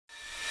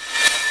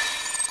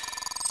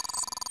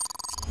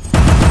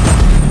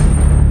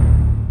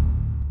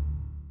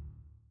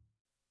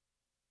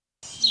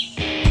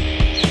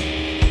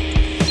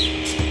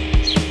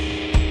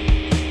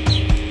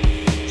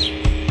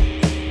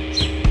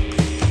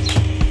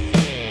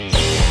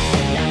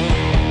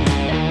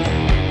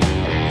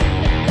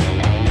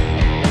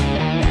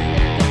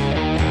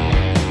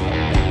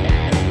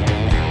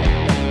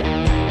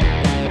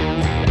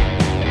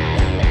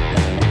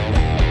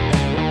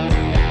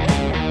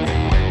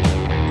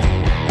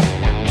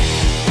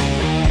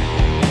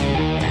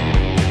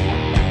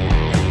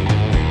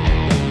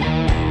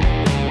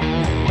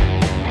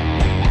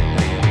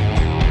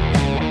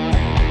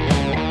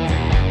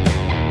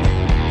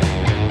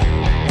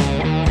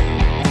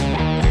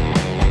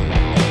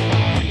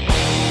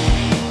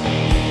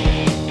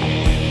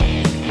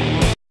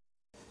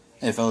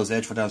Hey fellas,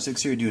 Edge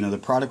 4.6 here, do another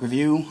product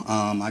review.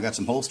 I got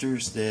some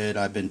holsters that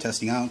I've been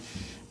testing out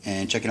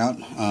and checking out.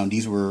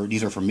 These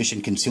are from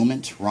Mission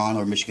Concealment, Ron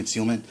or Mission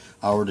Concealment.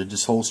 I ordered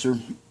this holster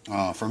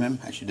from him,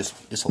 actually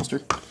this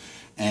holster,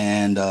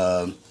 and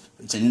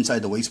it's an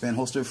inside the waistband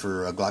holster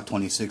for a Glock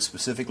 26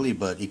 specifically,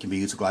 but it can be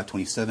used with Glock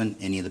 27,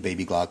 any of the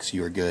baby Glocks,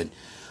 you are good.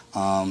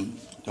 The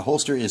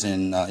holster is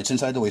it's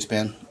inside the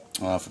waistband,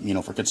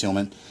 for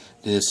concealment.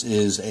 This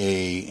is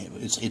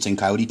it's in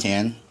Coyote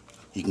Tan.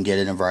 You can get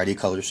it in a variety of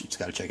colors. You just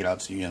got to check it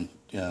out. So you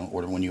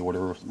order when you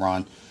order with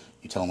Ron,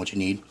 you tell him what you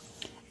need.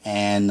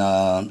 And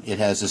it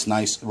has this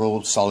nice,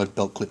 real solid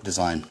belt clip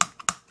design.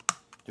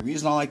 The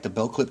reason I like the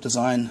belt clip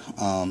design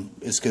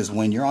is because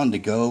when you're on the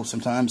go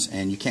sometimes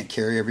and you can't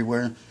carry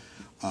everywhere,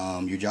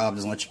 your job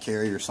doesn't let you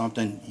carry or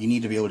something, you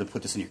need to be able to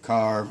put this in your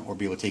car or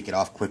be able to take it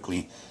off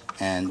quickly.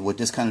 And with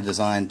this kind of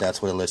design,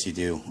 that's what it lets you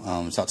do.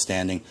 It's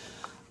outstanding.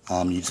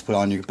 You just put it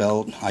on your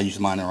belt. I use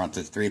mine around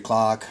to 3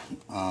 o'clock,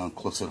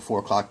 close to 4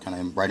 o'clock, kind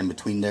of right in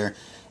between there.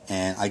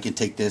 And I can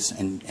take this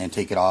and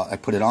take it off. I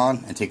put it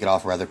on and take it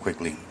off rather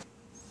quickly.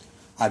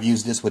 I've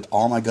used this with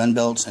all my gun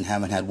belts and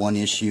haven't had one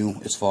issue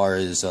as far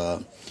as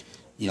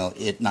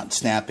it not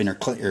snapping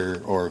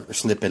or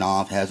slipping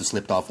off. It hasn't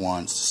slipped off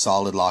once.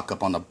 Solid lock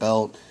up on the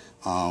belt.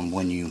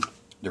 The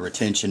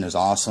retention is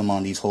awesome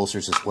on these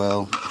holsters as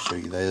well. I'll show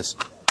you this.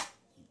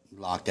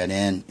 Lock that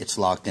in. It's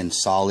locked in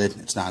solid.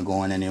 It's not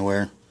going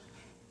anywhere.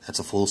 That's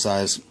a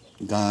full-size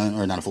gun,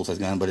 or not a full-size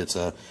gun, but it's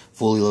a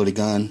fully loaded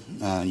gun.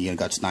 You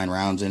got 9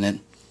 rounds in it,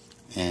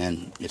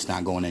 and it's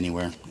not going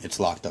anywhere. It's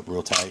locked up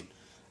real tight.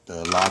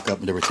 The lockup,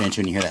 the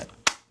retention, you hear that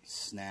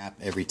snap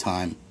every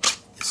time.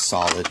 It's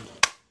solid.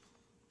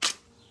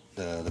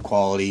 The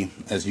quality,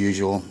 as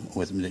usual,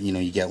 with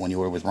you get when you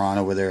order with Ron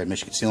over there at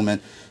Mission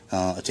Concealment.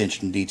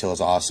 Attention to detail is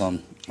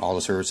awesome. All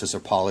the surfaces are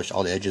polished.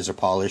 All the edges are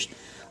polished.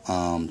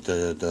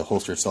 The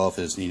holster itself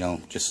is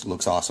just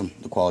looks awesome.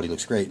 The quality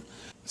looks great.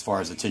 As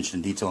far as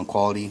attention to detail and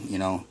quality,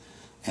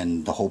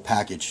 and the whole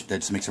package,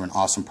 that just makes it an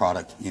awesome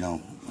product.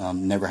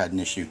 Never had an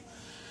issue.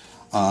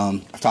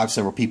 I've talked to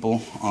several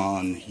people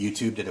on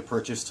YouTube that have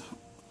purchased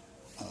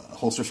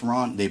holsters from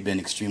Ron. They've been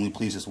extremely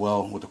pleased as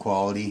well with the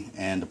quality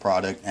and the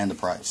product and the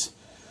price.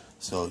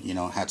 So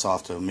hats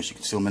off to Mission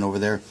Concealment over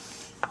there.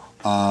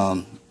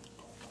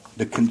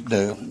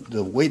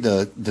 The way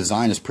the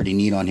design is pretty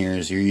neat on here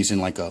is you're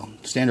using like a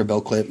standard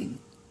belt clip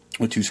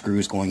with 2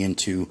 screws going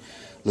into,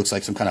 looks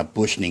like some kind of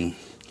bushing.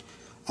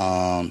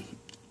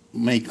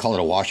 May call it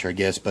a washer, I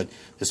guess, but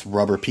this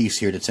rubber piece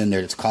here that's in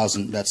there that's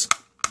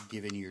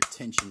giving you your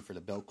tension for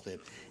the belt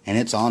clip, and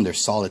it's on there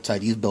solid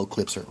tight. These belt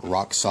clips are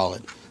rock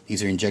solid.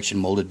 These are injection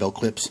molded belt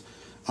clips.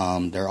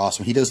 They're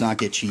awesome. He does not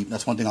get cheap.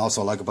 That's one thing I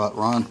also like about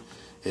Ron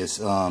is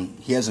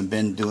he hasn't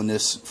been doing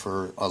this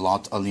for a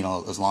lot,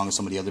 as long as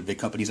some of the other big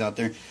companies out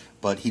there,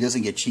 but he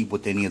doesn't get cheap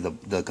with any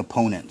of the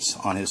components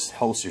on his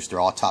holsters. They're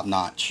all top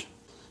notch.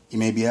 You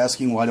may be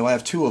asking, why do I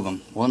have 2 of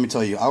them? Well, let me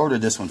tell you, I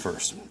ordered this one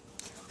first.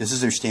 This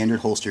is their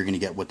standard holster you're going to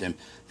get with them.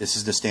 This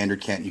is the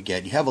standard cant you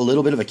get. You have a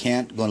little bit of a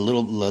cant, going a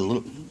little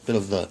bit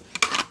of the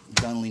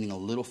gun leaning a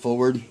little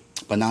forward,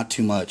 but not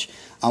too much.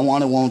 I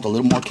wanted one with a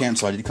little more cant,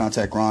 so I did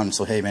contact Ron and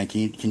so, hey man,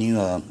 can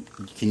you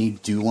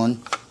do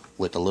one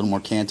with a little more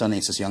cant on it?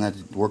 He says, yeah, I'm going to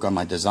have to work on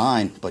my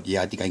design, but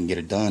yeah, I think I can get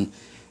it done.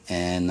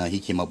 And he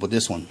came up with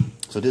this one.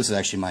 So this is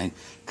actually my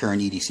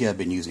current EDC I've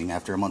been using.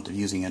 After a month of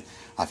using it,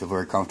 I feel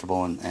very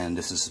comfortable, and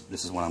this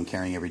is what I'm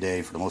carrying every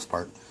day for the most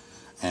part.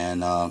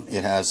 And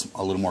it has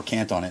a little more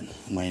cant on it.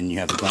 When you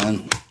have the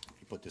gun, you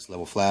put this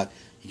level flat,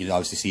 you can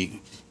obviously see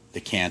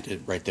the cant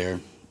right there.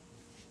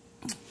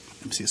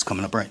 Let me see, it's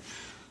coming up right.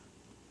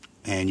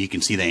 And you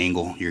can see the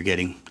angle you're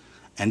getting.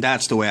 And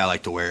that's the way I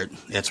like to wear it.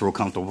 It's real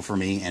comfortable for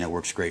me, and it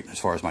works great as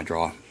far as my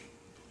draw.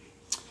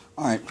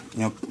 Alright,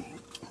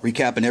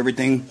 recapping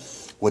everything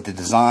with the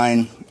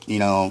design,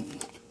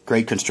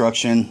 great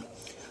construction.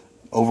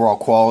 Overall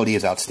quality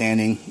is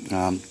outstanding.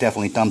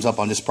 Definitely thumbs up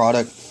on this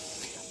product.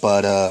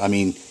 But, I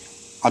mean,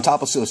 on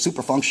top of a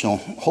super functional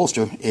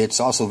holster, it's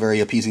also very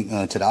appeasing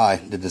to the eye.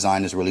 The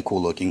design is really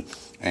cool looking,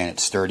 and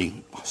it's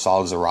sturdy,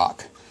 solid as a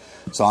rock.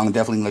 So I'm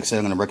definitely, like I said,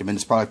 I'm going to recommend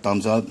this product.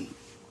 Thumbs up. Do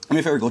me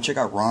a favor, go check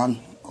out Ron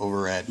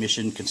over at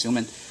Mission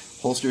Concealment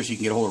Holsters. You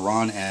can get a hold of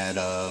Ron at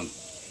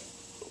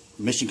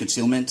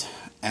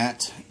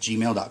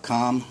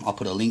missionconcealment@gmail.com. I'll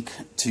put a link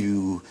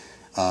to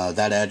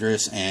that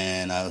address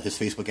and his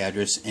Facebook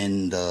address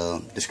in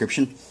the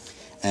description.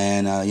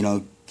 And,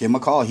 give him a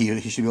call.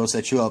 He should be able to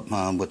set you up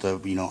with a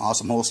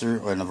awesome holster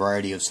or in a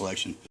variety of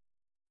selection.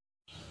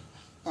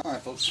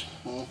 Alright folks,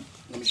 well,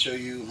 let me show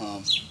you.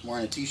 I'm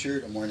wearing a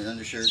t-shirt, I'm wearing an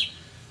undershirt,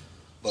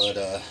 but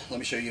let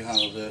me show you how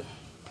the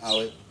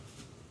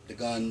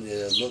gun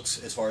looks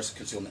as far as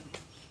concealment.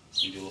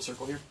 You can do a little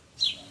circle here.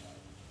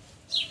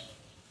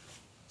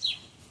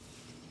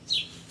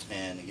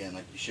 And again,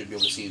 like, you should be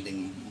able to see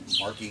anything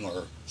marking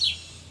or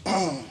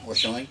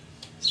showing.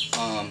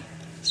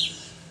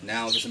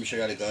 Now just let me show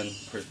you how the gun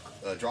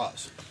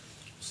draws.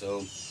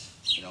 So,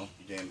 you're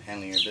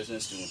handling your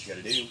business, doing what you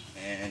got to do,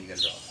 and you got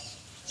to draw.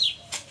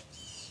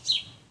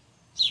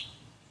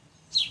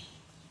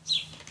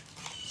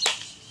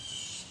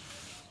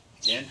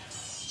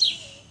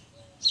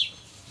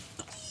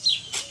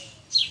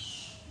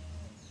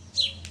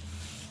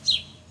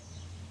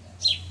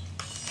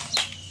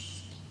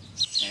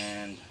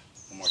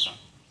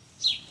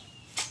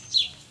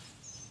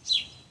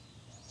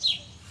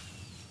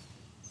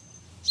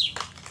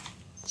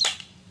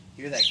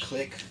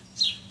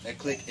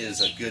 click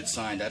is a good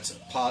sign. That's a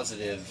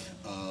positive,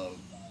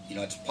 you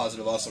know, it's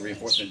positive also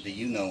reinforcement that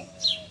you know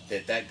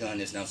that that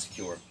gun is now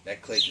secure.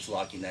 That click is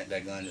locking, that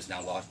gun is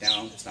now locked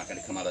down. It's not going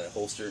to come out of that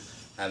holster.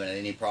 Having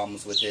any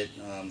problems with it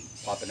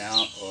popping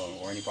out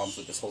or any problems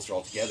with this holster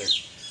altogether.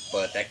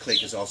 But that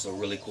click is also a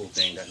really cool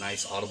thing. That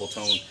nice audible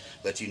tone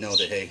lets you know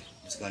that, hey,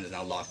 this gun is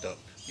now locked up.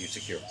 You're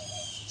secure.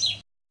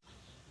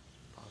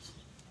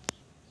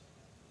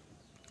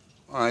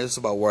 Alright, this is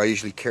about where I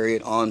usually carry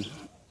it on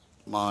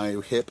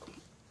my hip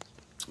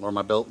or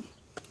my belt.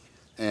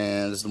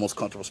 And this is the most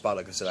comfortable spot.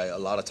 Like I said, a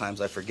lot of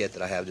times I forget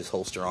that I have this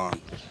holster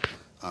on.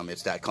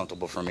 It's that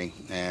comfortable for me,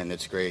 and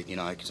it's great. You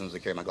know, as soon as I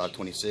carry my Glock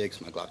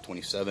 26, my Glock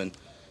 27,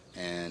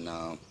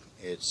 and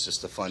it's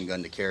just a fun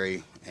gun to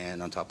carry.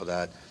 And on top of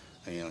that,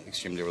 you know,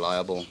 extremely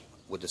reliable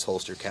with this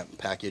holster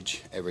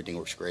package. Everything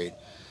works great.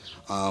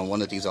 One of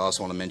the things I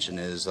also want to mention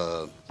is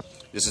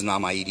this is not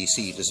my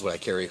EDC. This is what I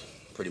carry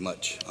pretty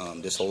much.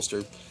 This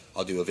holster,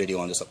 I'll do a video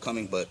on this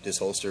upcoming, but this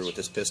holster with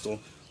this pistol,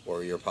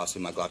 or you're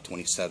possibly my Glock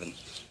 27,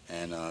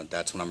 and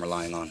that's what I'm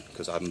relying on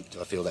because I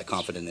feel that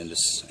confident in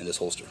this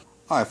holster.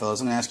 Alright fellas,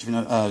 I'm going to ask you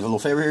a little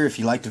favor here. If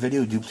you liked the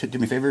video, do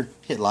me a favor,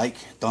 hit like,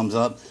 thumbs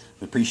up.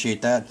 We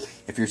appreciate that.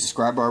 If you're a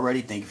subscriber already,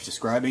 thank you for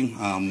subscribing.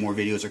 More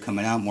videos are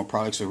coming out, more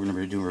products that we're going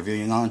to be doing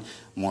reviewing on,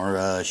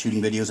 more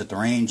shooting videos at the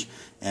range.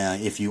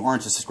 If you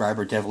aren't a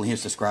subscriber, definitely hit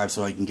subscribe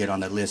so I can get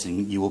on that list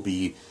and you will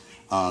be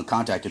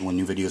contacted when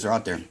new videos are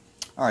out there.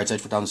 Alright, it's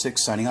Edge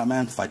 4006 signing out,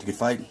 man. Fight the good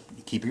fight.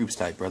 Keep your hoops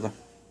tight, brother.